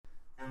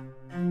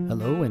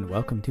Hello and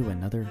welcome to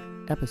another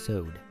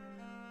episode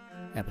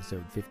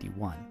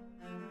 51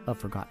 of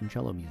Forgotten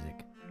Cello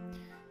Music.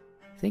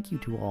 Thank you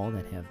to all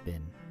that have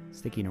been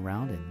sticking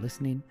around and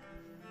listening.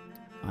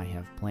 I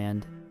have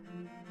planned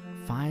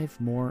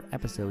 5 more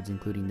episodes,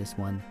 including this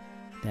one,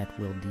 that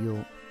will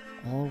deal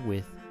all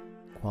with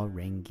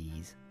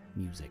Quarenghi's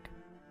music.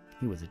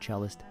 He was a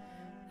cellist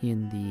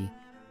in the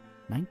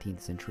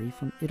 19th century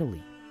from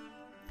Italy.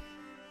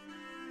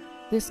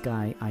 This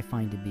guy I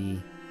find to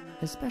be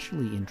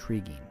especially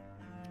intriguing.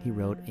 He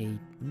wrote a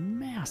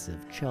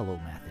massive cello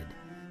method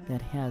that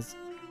has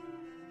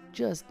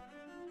just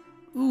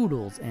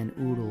oodles and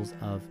oodles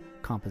of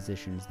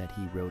compositions that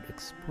he wrote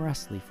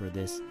expressly for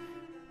this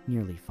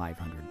nearly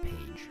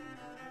 500-page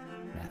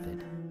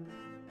method.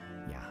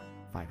 Yeah,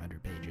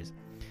 500 pages.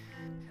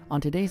 On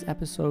today's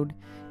episode,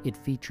 it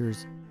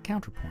features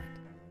counterpoint.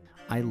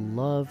 I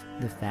love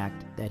the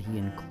fact that he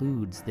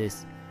includes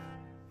this,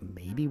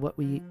 maybe what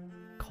we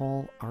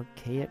call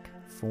archaic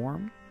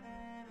form,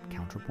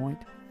 counterpoint.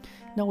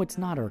 No, it's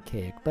not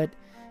archaic, but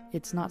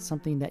it's not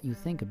something that you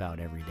think about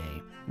every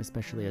day,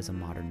 especially as a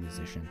modern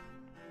musician.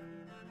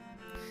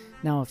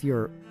 Now, if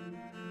you're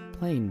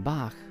playing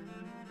Bach,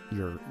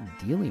 you're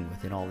dealing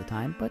with it all the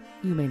time, but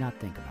you may not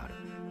think about it.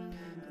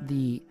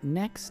 The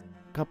next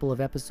couple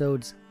of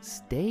episodes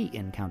stay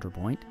in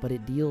counterpoint, but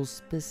it deals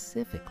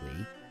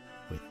specifically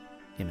with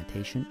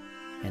imitation,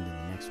 and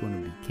then the next one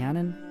would be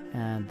canon,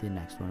 and the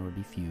next one would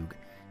be fugue.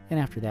 And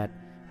after that,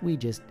 we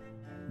just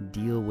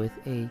deal with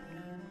a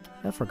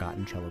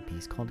forgotten cello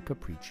piece called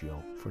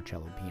Capriccio for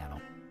cello piano.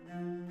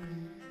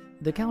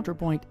 The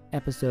counterpoint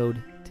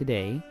episode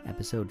today,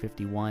 episode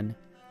 51,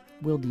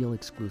 will deal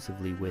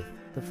exclusively with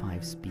the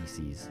 5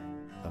 species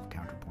of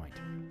counterpoint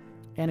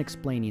and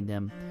explaining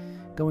them,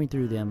 going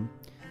through them,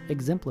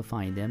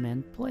 exemplifying them,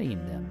 and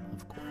playing them,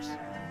 of course.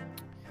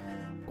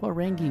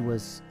 Quarenghi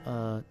was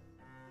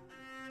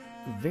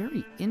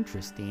very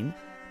interesting.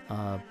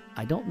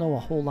 I don't know a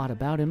whole lot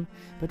about him,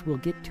 but we'll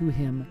get to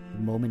him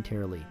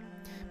momentarily.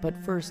 But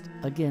first,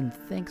 again,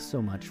 thanks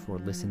so much for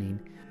listening.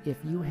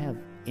 If you have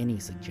any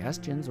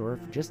suggestions or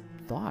if just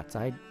thoughts,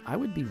 I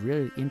would be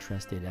really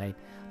interested.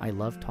 I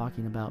love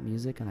talking about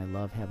music, and I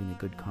love having a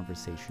good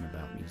conversation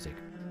about music.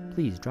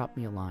 Please drop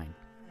me a line.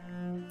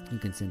 You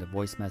can send a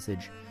voice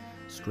message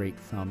straight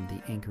from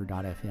the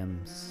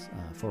anchor.fm's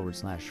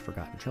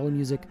 /Forgotten Cello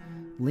Music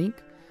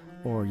link,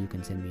 or you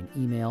can send me an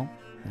email.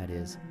 That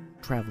is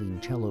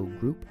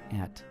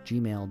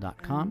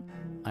travelingcellogroup@gmail.com.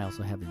 I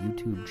also have a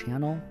YouTube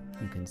channel.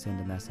 You can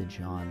send a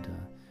message on to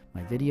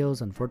my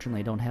videos. Unfortunately,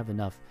 I don't have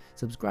enough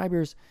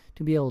subscribers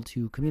to be able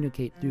to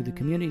communicate through the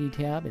community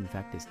tab. In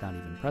fact, it's not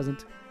even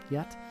present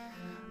yet.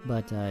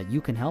 But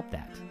you can help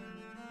that.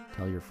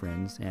 Tell your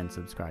friends and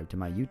subscribe to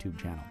my YouTube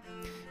channel.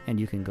 And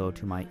you can go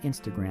to my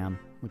Instagram,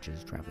 which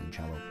is Traveling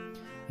Cello,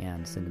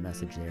 and send a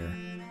message there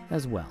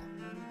as well.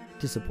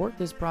 To support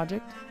this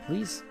project,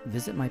 please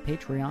visit my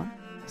Patreon.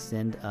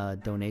 Send a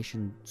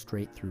donation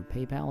straight through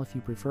PayPal if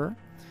you prefer.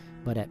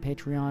 But at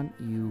Patreon,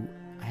 you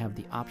have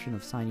the option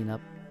of signing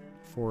up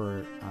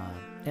for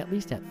at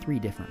least at 3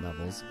 different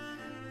levels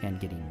and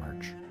getting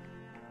merch.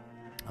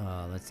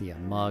 Let's see, a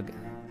mug,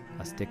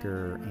 a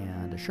sticker,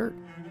 and a shirt.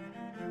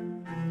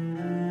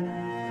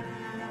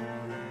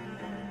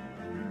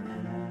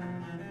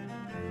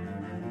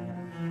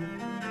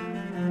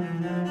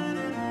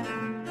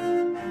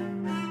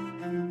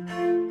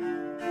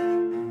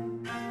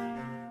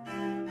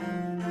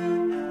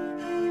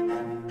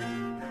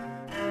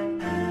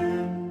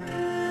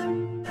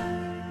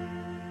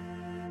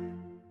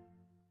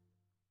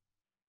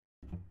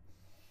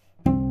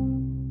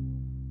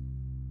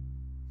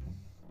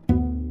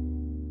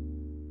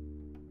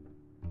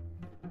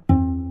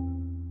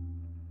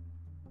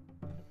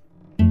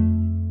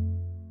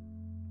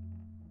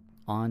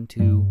 On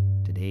to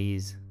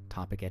today's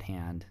topic at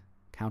hand,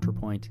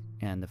 counterpoint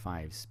and the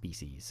 5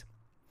 species.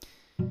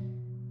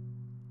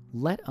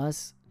 Let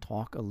us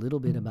talk a little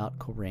bit about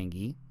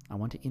Quarenghi. I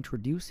want to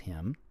introduce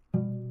him,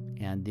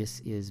 and this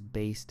is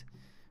based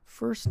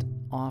first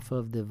off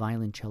of the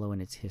Violoncello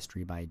and Its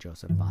History by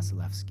Joseph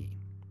Wasilewski.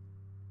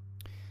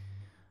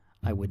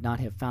 I would not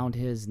have found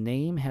his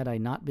name had I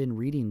not been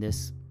reading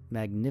this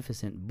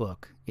magnificent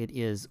book. It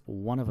is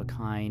one of a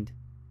kind,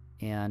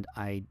 and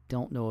I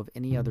don't know of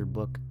any other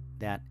book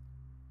that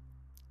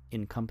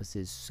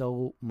encompasses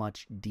so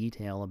much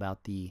detail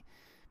about the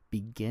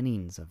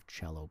beginnings of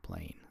cello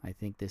playing. I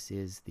think this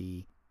is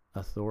the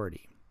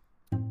authority.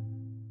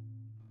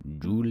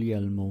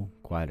 Guglielmo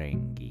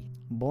Quarenghi,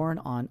 born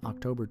on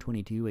October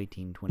 22,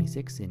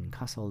 1826 in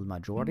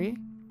Castelmaggiore,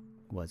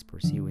 was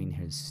pursuing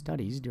his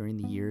studies during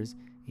the years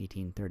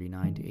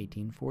 1839 to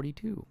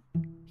 1842.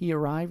 He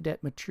arrived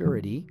at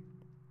maturity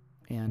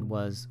and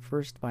was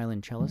first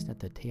violoncellist at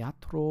the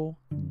Teatro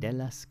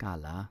della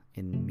Scala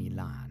in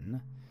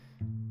Milan.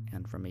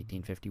 And from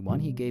 1851,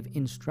 he gave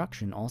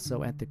instruction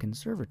also at the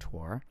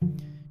Conservatoire,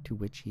 to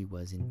which he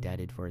was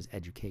indebted for his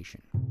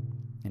education.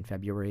 In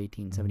February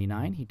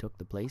 1879, he took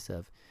the place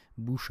of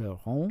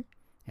Boucheron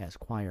as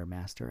choir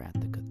master at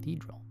the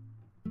cathedral.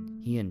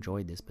 He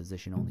enjoyed this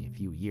position only a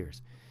few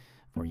years,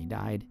 for he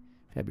died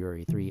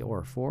February 3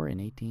 or 4 in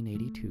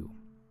 1882.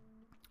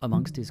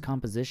 Amongst his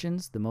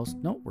compositions, the most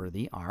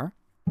noteworthy are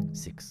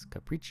 6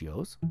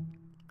 capriccios,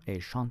 a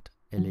chant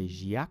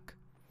elegiaque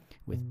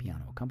with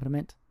piano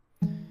accompaniment,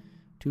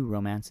 2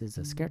 romances,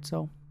 a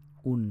scherzo,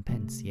 un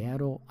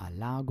pensiero al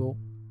lago,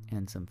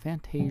 and some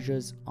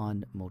fantasias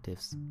on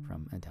motifs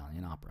from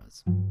Italian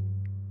operas.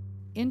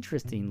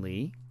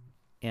 Interestingly,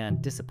 and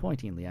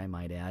disappointingly I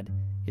might add,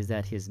 is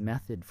that his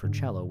method for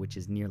cello, which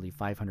is nearly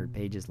 500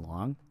 pages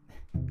long,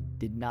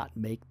 did not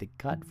make the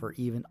cut for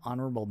even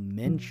honorable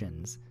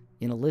mentions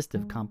in a list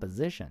of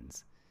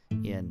compositions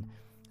in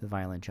the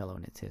violoncello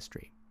and its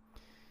history.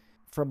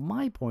 From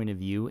my point of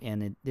view,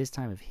 and at this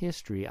time of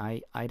history,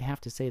 I'd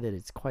have to say that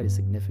it's quite a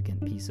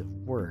significant piece of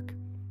work,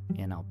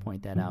 and I'll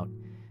point that out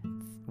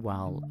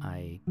while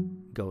I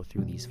go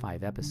through these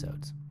 5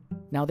 episodes.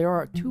 Now, there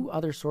are 2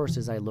 other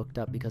sources I looked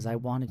up because I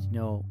wanted to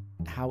know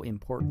how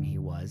important he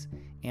was,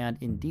 and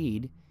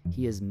indeed,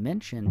 he is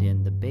mentioned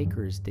in the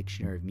Baker's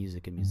Dictionary of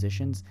Music and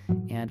Musicians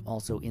and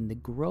also in the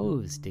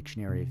Groves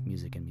Dictionary of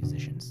Music and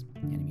Musicians.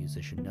 Any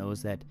musician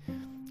knows that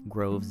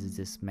Groves is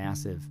this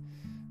massive,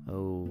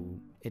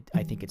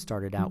 I think it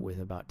started out with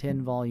about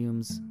 10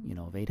 volumes,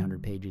 of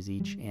 800 pages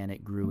each, and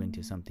it grew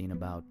into something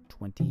about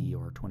 20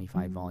 or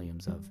 25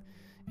 volumes of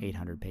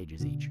 800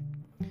 pages each.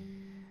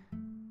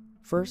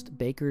 First,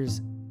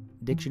 Baker's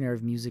Dictionary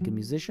of Music and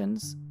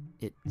Musicians,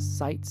 it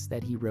cites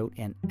that he wrote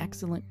an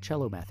excellent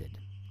cello method.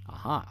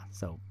 Aha,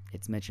 so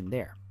it's mentioned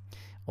there.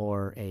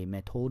 Or a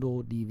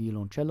metodo di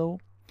violoncello,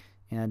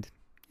 and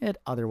it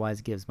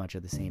otherwise gives much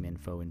of the same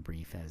info in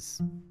brief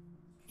as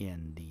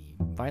in the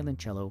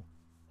violoncello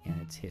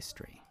and its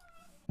history.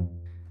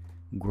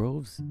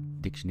 Groves'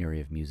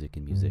 Dictionary of Music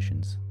and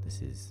Musicians,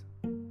 this is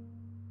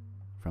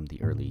from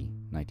the early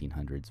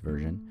 1900s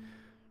version.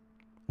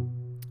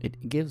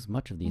 It gives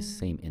much of the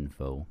same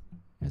info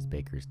as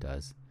Baker's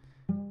does,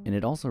 and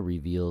it also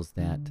reveals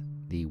that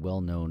the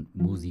well-known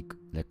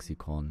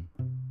Musiklexikon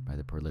by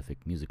the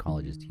prolific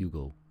musicologist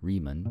Hugo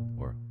Riemann,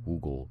 or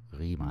Hugo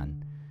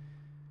Riemann,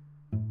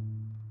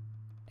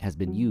 has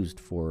been used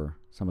for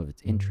some of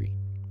its entry.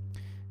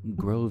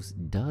 Groves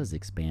does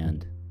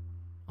expand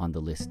on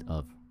the list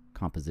of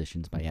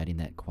compositions by adding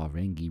that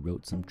Quarenghi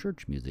wrote some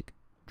church music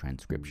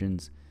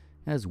transcriptions,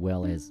 as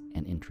well as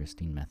an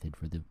interesting method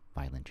for the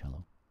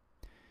violoncello.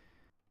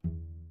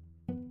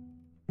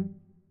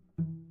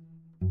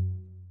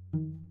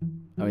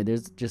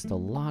 There's just a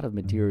lot of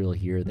material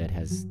here that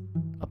has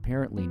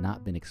apparently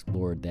not been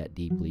explored that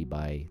deeply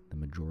by the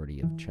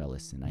majority of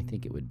cellists, and I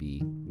think it would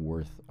be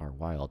worth our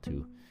while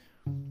to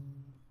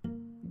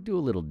do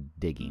a little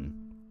digging.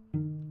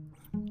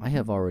 I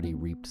have already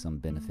reaped some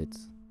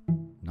benefits,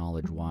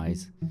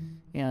 knowledge-wise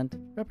and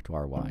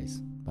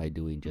repertoire-wise, by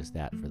doing just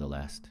that for the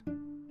last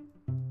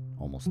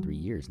almost 3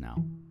 years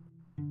now.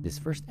 This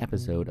first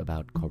episode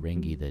about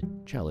Quarenghi the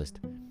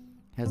cellist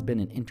has been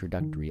an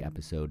introductory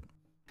episode.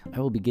 I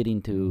will be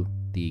getting to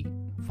the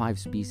 5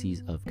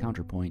 species of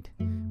counterpoint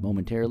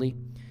momentarily.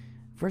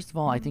 First of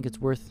all, I think it's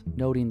worth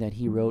noting that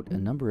he wrote a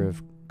number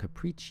of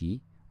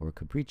capricci, or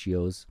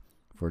capriccios,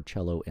 for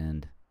cello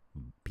and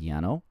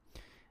piano.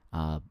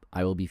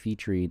 I will be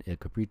featuring a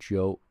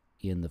capriccio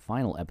in the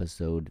final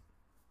episode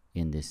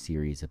in this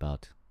series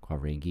about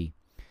Quarenghi.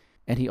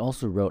 And he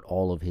also wrote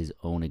all of his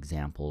own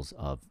examples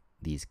of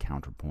these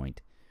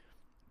counterpoint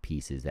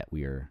pieces that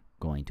we are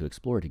going to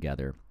explore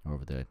together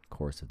over the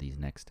course of these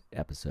next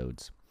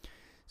episodes.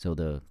 So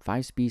the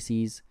 5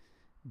 species,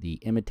 the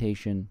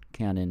imitation,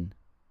 canon,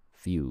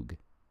 fugue,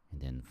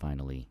 and then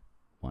finally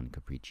 1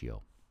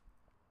 capriccio.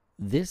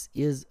 This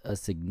is a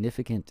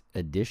significant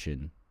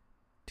addition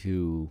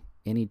to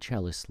any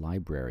cellist's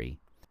library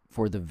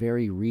for the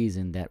very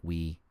reason that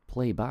we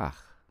play Bach.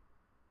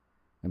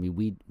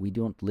 We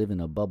don't live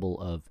in a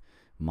bubble of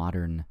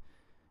modern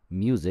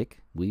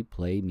music. We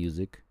play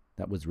music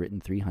that was written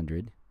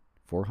 300,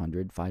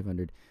 400,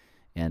 500,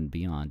 and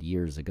beyond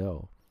years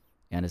ago.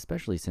 And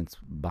especially since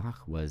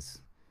Bach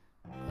was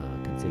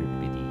considered to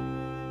be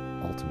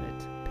the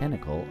ultimate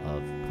pinnacle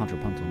of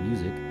contrapuntal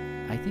music,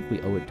 I think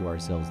we owe it to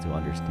ourselves to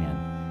understand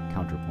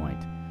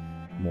counterpoint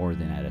more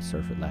than at a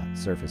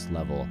surface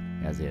level,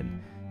 as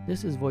in,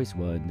 this is voice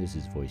 1, this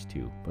is voice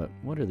 2. But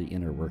what are the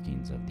inner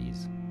workings of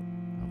these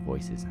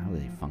voices? How do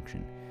they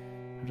function?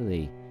 How do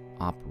they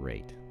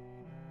operate?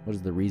 What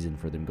is the reason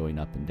for them going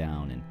up and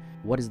down? And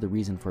what is the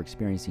reason for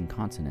experiencing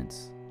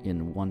consonance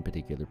in one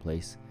particular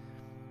place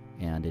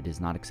and it is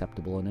not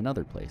acceptable in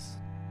another place?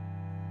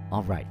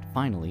 All right,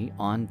 finally,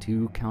 on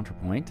to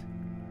counterpoint.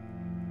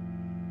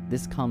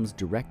 This comes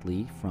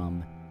directly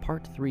from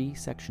Part 3,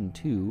 Section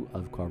 2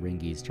 of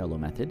Quarenghi's cello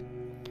method,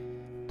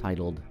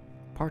 titled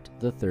Part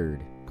the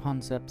Third,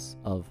 Concepts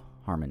of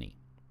Harmony.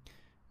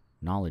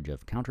 Knowledge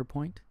of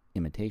counterpoint,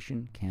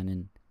 imitation,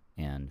 canon,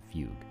 and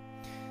fugue.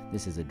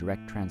 This is a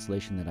direct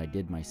translation that I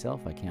did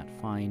myself. I can't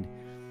find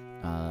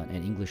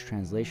an English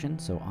translation,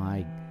 so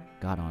I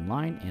got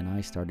online and I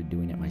started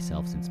doing it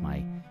myself, since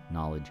my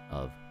knowledge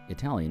of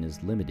Italian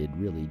is limited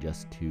really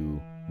just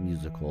to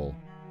musical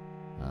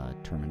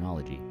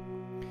terminology.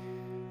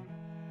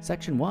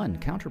 Section 1,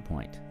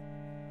 counterpoint,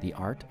 the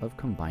art of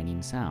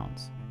combining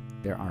sounds.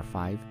 There are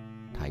 5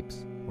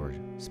 types or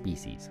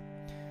species.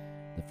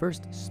 The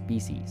first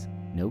species,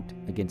 note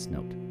against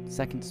note.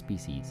 Second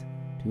species,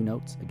 2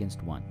 notes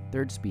against 1.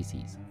 Third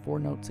species, 4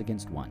 notes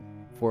against 1.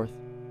 Fourth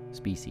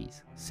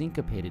species,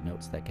 syncopated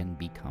notes that can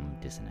become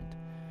dissonant.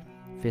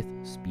 Fifth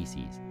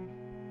species,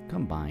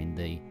 combine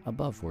the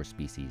above 4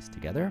 species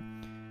together,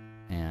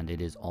 and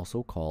it is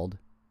also called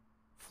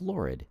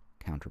florid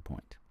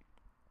counterpoint.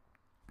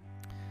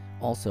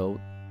 Also,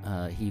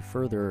 he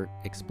further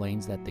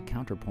explains that the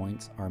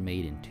counterpoints are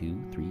made in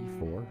 2, 3,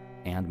 4,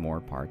 and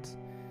more parts.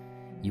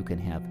 You can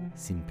have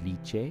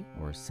simplice,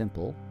 or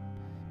simple,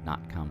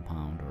 not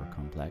compound or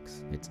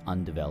complex. It's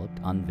undeveloped,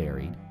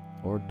 unvaried,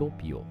 or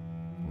doppio,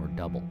 or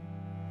double,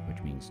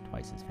 which means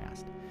twice as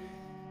fast.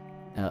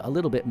 A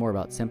little bit more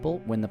about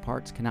simple, when the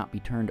parts cannot be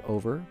turned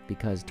over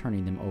because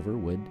turning them over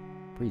would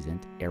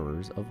present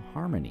errors of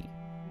harmony.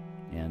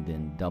 And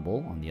in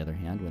double, on the other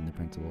hand, when the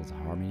principles of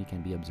harmony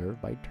can be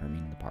observed by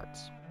turning the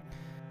parts.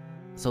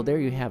 So there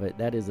you have it.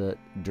 That is a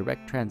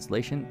direct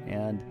translation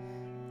and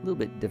a little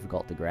bit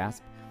difficult to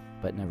grasp,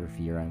 but never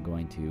fear, I'm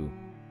going to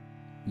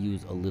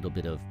use a little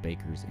bit of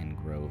Bakers and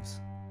Groves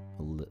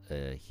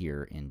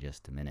here in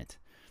just a minute.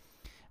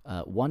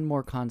 One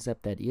more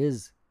concept that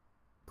is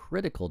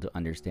critical to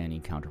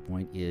understanding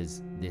counterpoint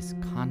is this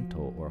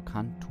canto or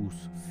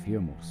cantus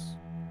firmus,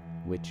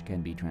 which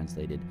can be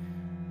translated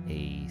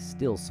a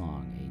still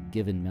song, a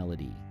given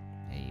melody,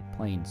 a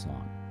plain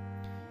song,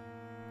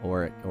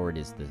 or it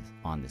is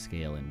on the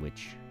scale, in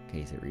which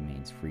case it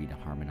remains free to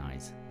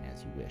harmonize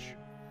as you wish.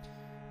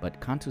 But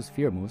cantus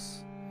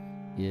firmus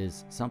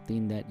is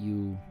something that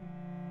you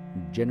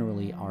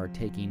generally are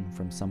taking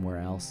from somewhere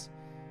else,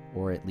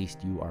 or at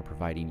least you are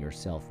providing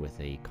yourself with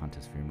a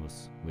cantus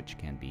firmus, which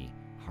can be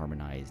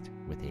harmonized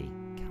with a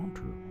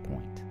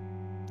counterpoint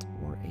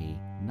or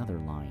another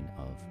line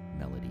of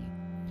melody.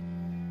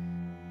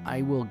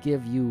 I will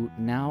give you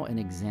now an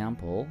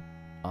example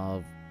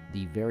of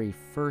the very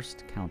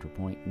first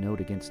counterpoint, note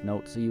against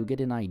note, so you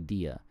get an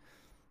idea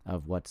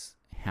of what's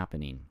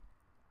happening.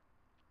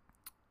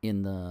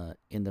 In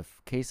the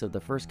case of the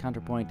first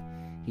counterpoint,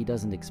 he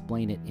doesn't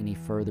explain it any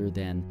further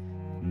than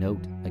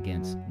note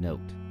against note.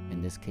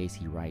 In this case,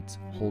 he writes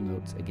whole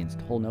notes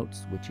against whole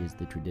notes, which is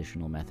the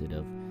traditional method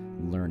of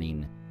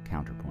learning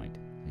counterpoint.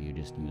 So you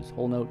just use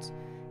whole notes,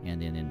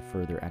 and then in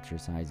further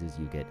exercises,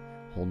 you get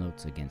whole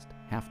notes against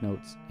half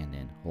notes, and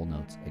then whole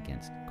notes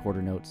against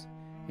quarter notes,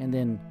 and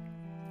then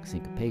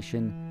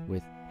syncopation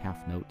with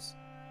half notes,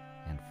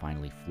 and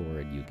finally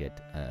florid, you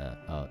get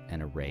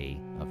an array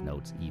of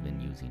notes,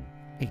 even using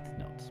eighth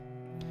notes.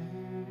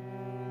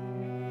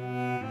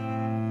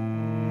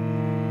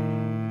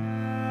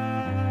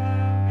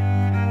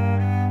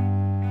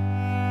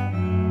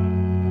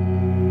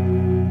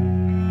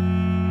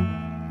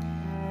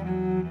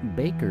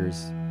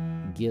 Bakers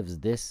gives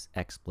this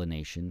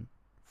explanation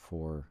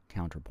for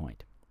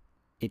counterpoint.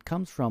 It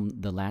comes from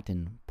the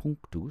Latin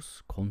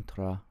punctus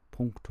contra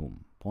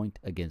punctum, point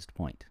against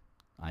point,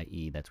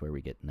 i.e. that's where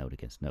we get note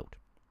against note.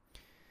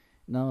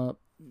 Now,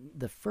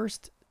 the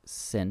first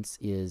sense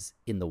is,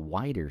 in the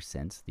wider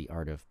sense, the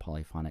art of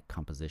polyphonic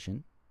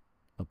composition,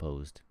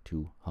 opposed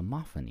to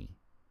homophony.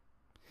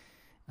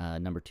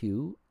 Number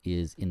 2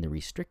 is, in the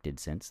restricted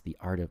sense, the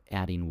art of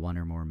adding one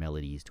or more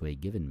melodies to a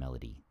given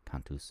melody,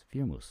 cantus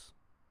firmus,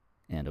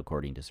 and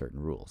according to certain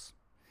rules,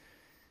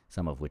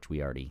 some of which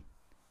we already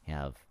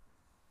have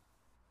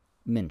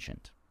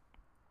mentioned.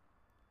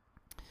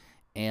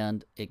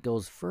 And it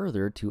goes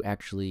further to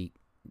actually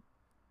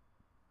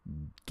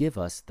give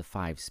us the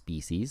 5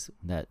 species,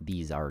 that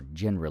these are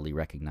generally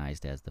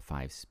recognized as the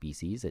 5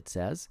 species. It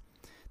says,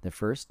 the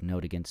first,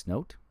 note against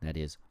note, that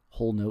is,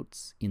 whole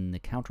notes in the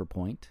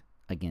counterpoint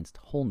against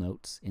whole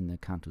notes in the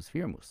cantus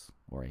firmus,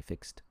 or a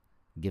fixed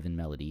given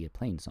melody, a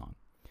plain song.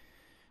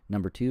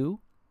 Number 2,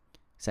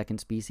 second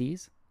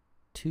species,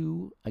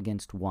 2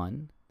 against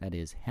 1, that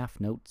is, half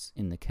notes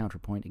in the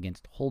counterpoint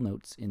against whole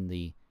notes in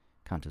the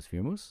cantus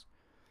firmus.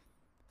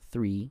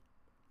 3,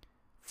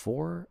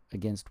 4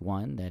 against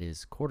 1, that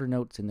is, quarter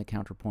notes in the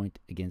counterpoint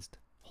against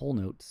whole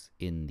notes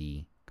in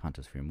the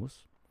cantus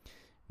firmus.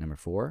 Number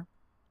 4,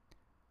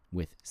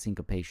 with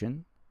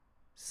syncopation,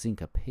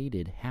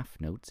 syncopated half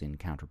notes in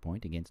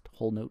counterpoint against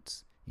whole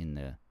notes in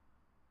the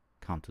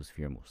cantus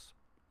firmus.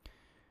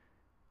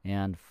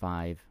 And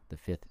 5, the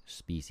 5th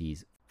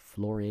species,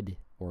 florid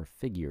or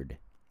figured,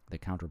 the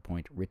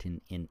counterpoint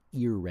written in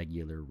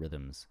irregular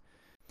rhythms.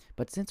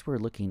 But since we're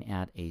looking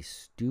at a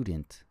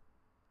student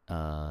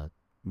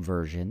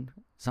version,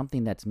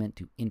 something that's meant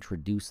to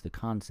introduce the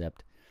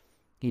concept,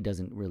 he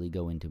doesn't really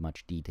go into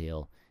much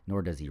detail,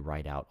 nor does he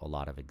write out a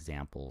lot of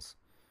examples,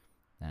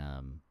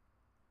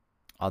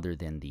 other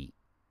than the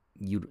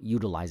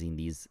utilizing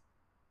these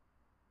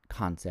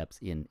concepts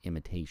in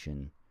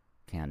imitation,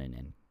 canon,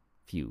 and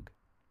fugue.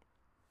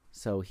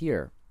 So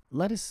here,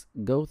 let us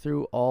go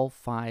through all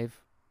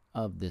 5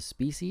 of the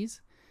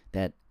species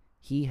that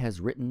he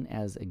has written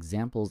as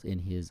examples in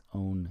his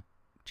own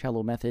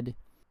cello method.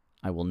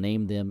 I will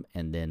name them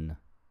and then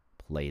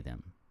play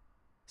them.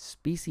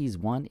 Species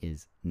 1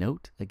 is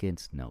note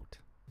against note.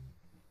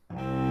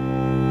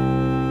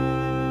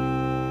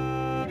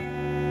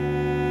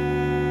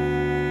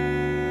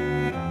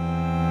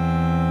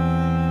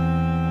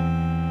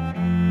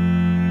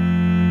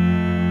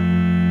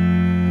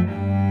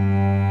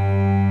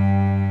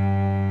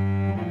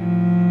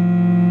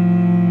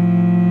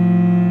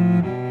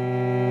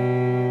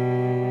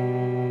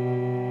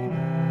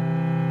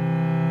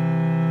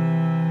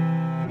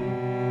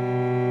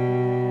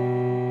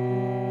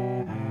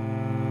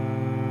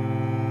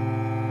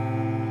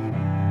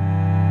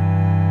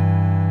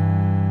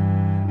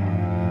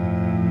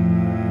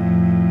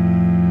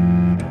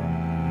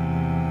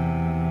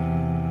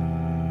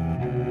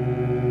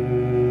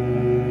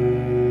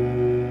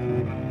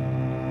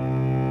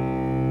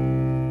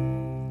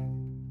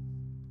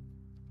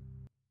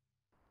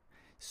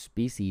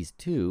 Species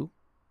 2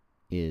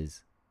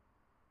 is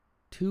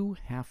 2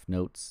 half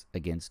notes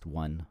against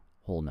 1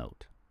 whole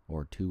note,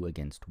 or 2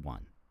 against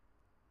 1.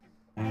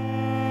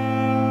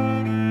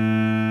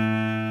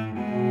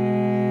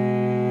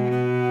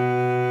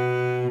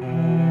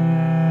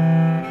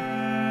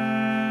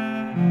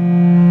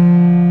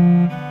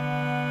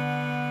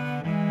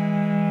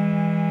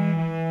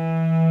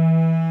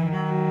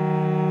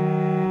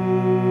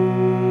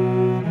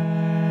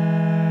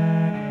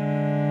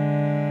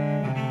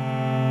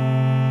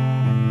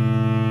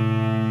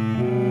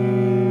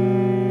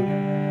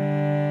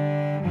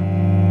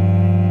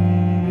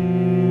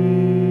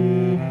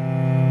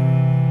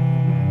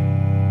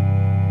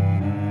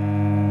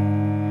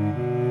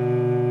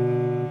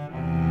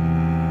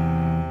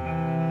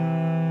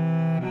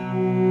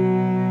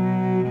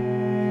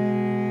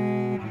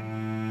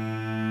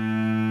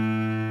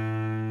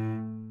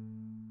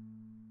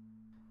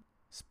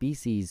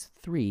 Species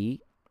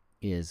 3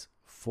 is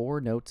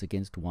 4 notes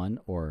against 1,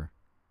 or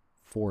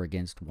 4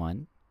 against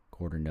 1,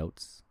 quarter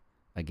notes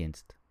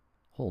against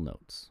whole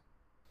notes.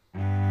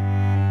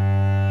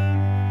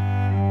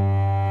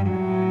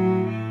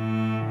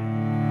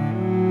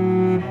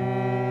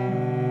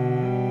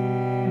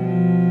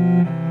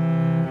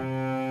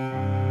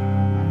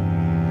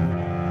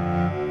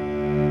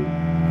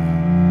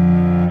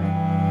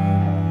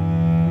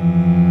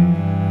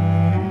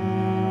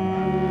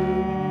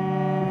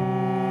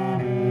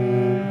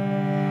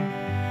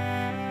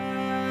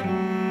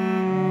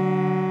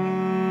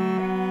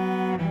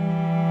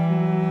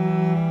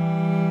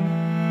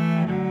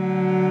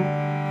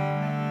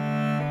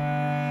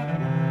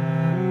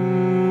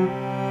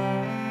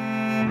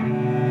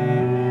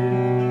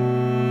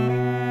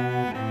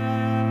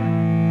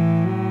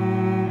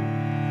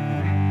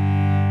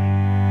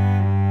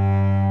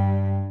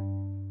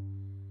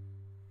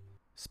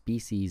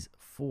 Species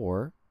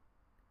 4,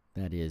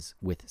 that is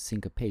with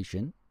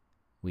syncopation,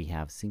 we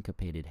have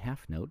syncopated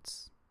half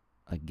notes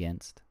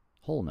against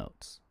whole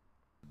notes.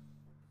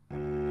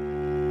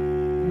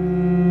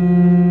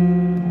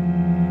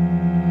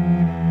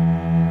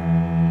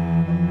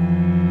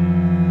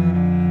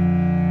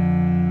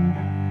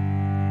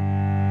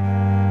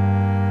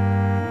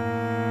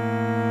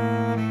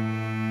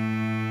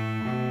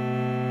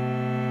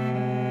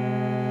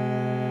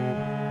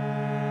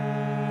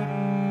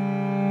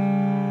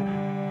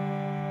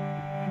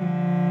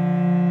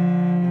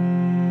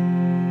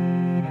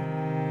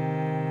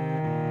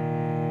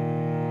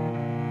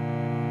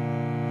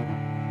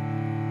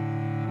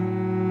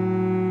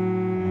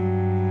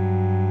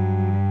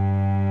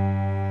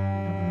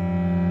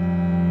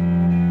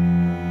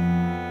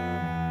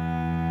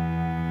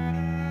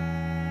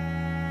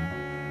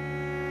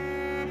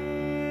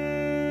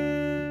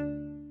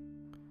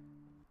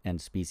 And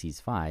species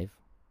 5,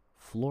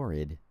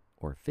 florid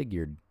or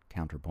figured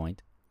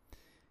counterpoint,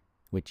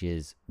 which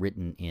is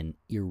written in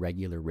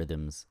irregular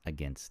rhythms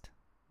against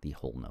the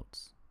whole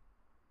notes.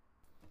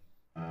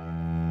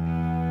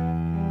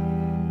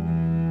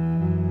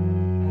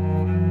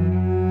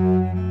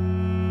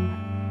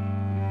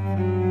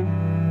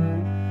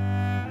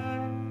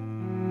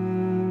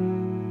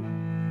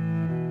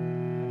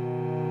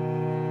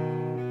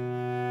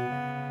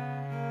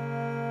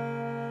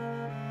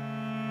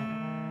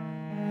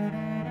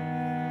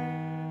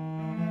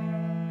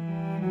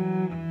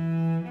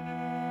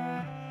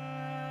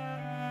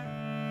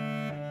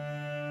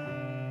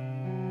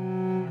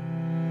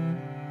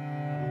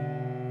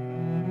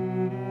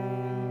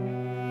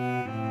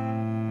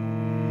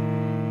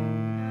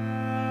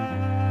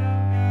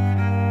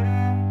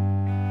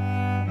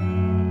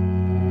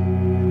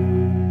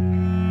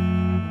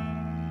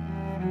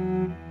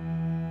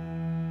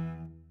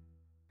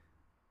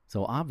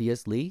 So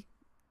obviously,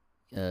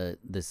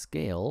 the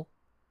scale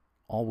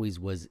always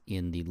was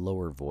in the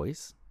lower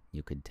voice.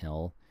 You could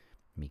tell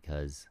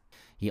because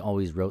he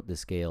always wrote the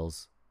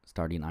scales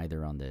starting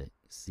either on the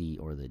C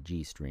or the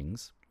G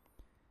strings.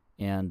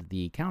 And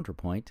the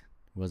counterpoint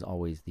was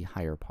always the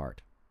higher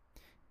part.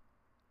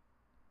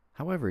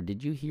 However,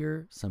 did you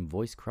hear some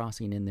voice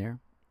crossing in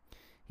there?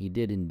 He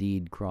did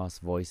indeed cross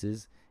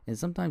voices, and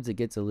sometimes it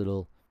gets a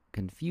little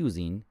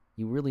confusing.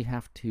 You really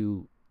have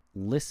to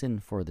listen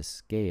for the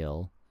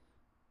scale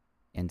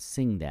and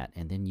sing that.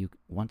 And then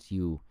once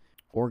you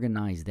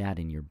organize that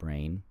in your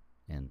brain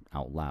and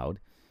out loud,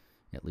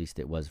 at least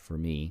it was for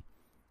me,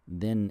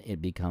 then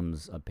it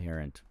becomes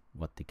apparent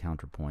what the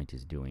counterpoint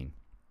is doing.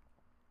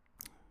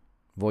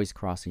 Voice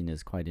crossing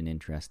is quite an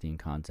interesting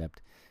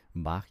concept.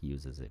 Bach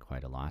uses it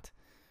quite a lot.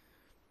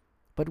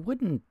 But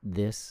wouldn't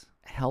this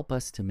help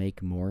us to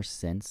make more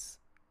sense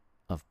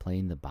of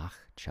playing the Bach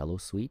cello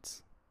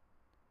suites?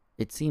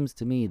 It seems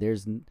to me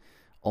there's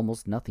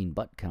almost nothing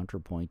but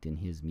counterpoint in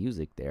his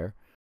music there.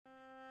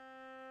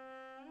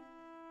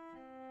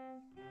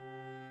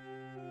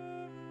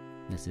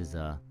 This is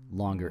a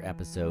longer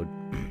episode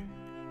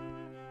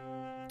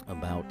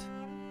about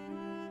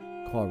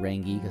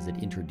Kaurengi because it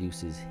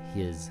introduces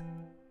his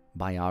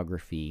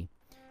biography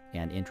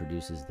and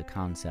introduces the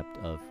concept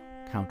of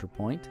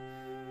counterpoint.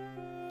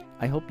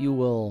 I hope you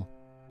will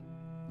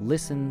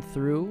listen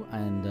through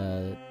and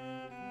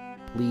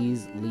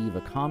please leave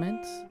a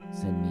comment.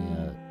 Send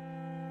me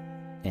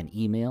an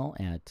email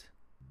at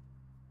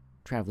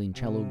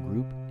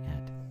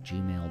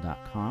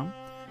travelingcellogroup@gmail.com.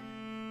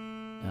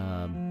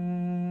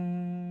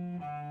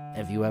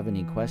 If you have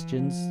any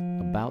questions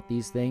about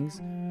these things,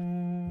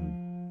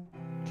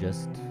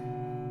 just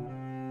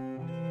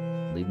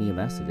leave me a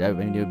message. I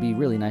mean, it would be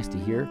really nice to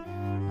hear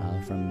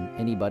from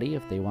anybody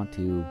if they want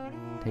to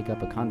take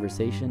up a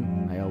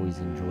conversation. I always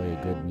enjoy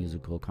a good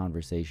musical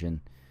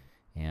conversation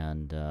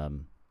and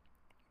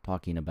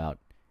talking about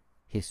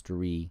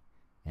history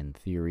and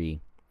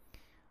theory.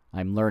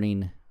 I'm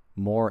learning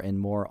more and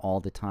more all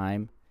the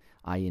time.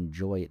 I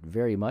enjoy it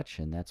very much,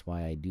 and that's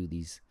why I do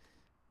these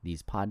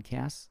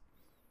podcasts.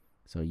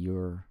 So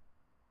your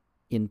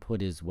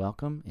input is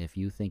welcome. If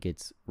you think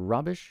it's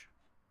rubbish,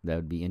 that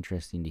would be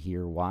interesting to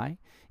hear why.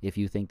 If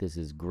you think this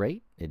is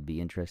great, it'd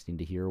be interesting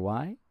to hear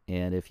why.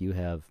 And if you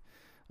have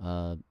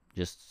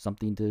just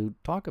something to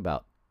talk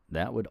about,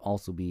 that would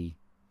also be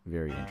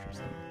very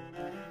interesting.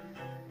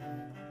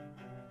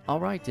 All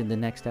right, in the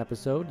next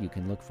episode, you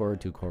can look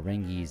forward to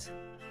Kaurengi's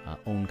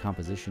own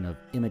composition of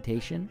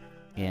Imitation,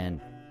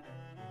 and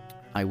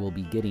I will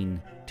be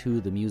getting to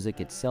the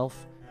music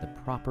itself, the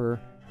proper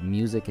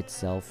music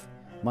itself,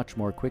 much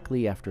more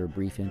quickly after a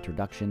brief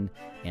introduction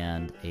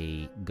and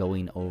a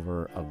going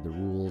over of the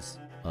rules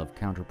of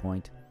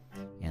counterpoint,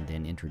 and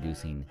then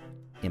introducing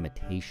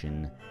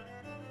imitation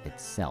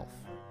itself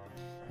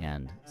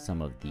and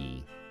some of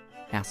the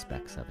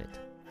aspects of it.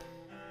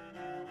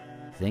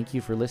 Thank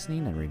you for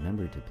listening, and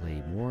remember to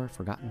play more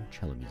forgotten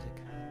cello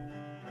music.